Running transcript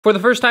For the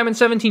first time in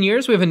 17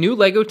 years, we have a new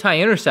LEGO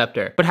TIE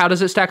Interceptor. But how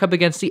does it stack up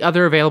against the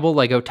other available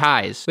LEGO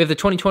TIEs? We have the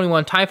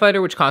 2021 TIE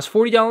Fighter, which costs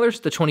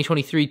 $40, the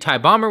 2023 TIE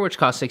Bomber, which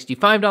costs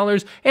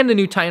 $65, and the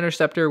new TIE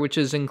Interceptor, which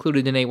is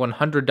included in a $100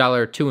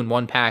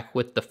 2-in-1 pack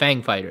with the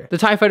Fang Fighter. The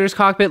TIE Fighter's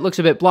cockpit looks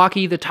a bit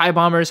blocky, the TIE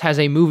Bomber's has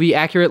a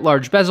movie-accurate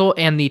large bezel,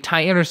 and the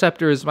TIE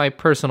Interceptor is my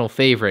personal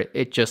favorite.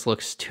 It just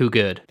looks too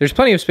good. There's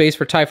plenty of space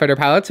for TIE Fighter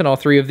pilots in all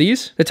three of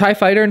these. The TIE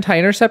Fighter and TIE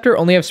Interceptor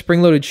only have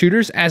spring-loaded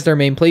shooters as their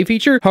main play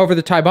feature, however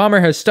the TIE Bomber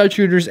has stud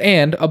shooters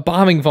and a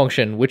bombing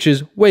function, which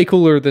is way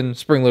cooler than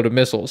spring-loaded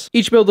missiles.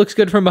 Each build looks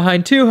good from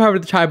behind too, however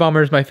the TIE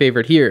Bomber is my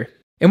favorite here.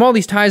 And while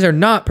these TIEs are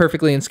not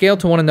perfectly in scale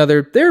to one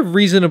another, they're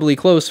reasonably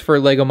close for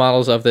LEGO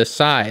models of this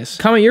size.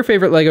 Comment your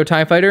favorite LEGO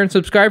TIE Fighter and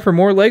subscribe for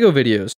more LEGO videos.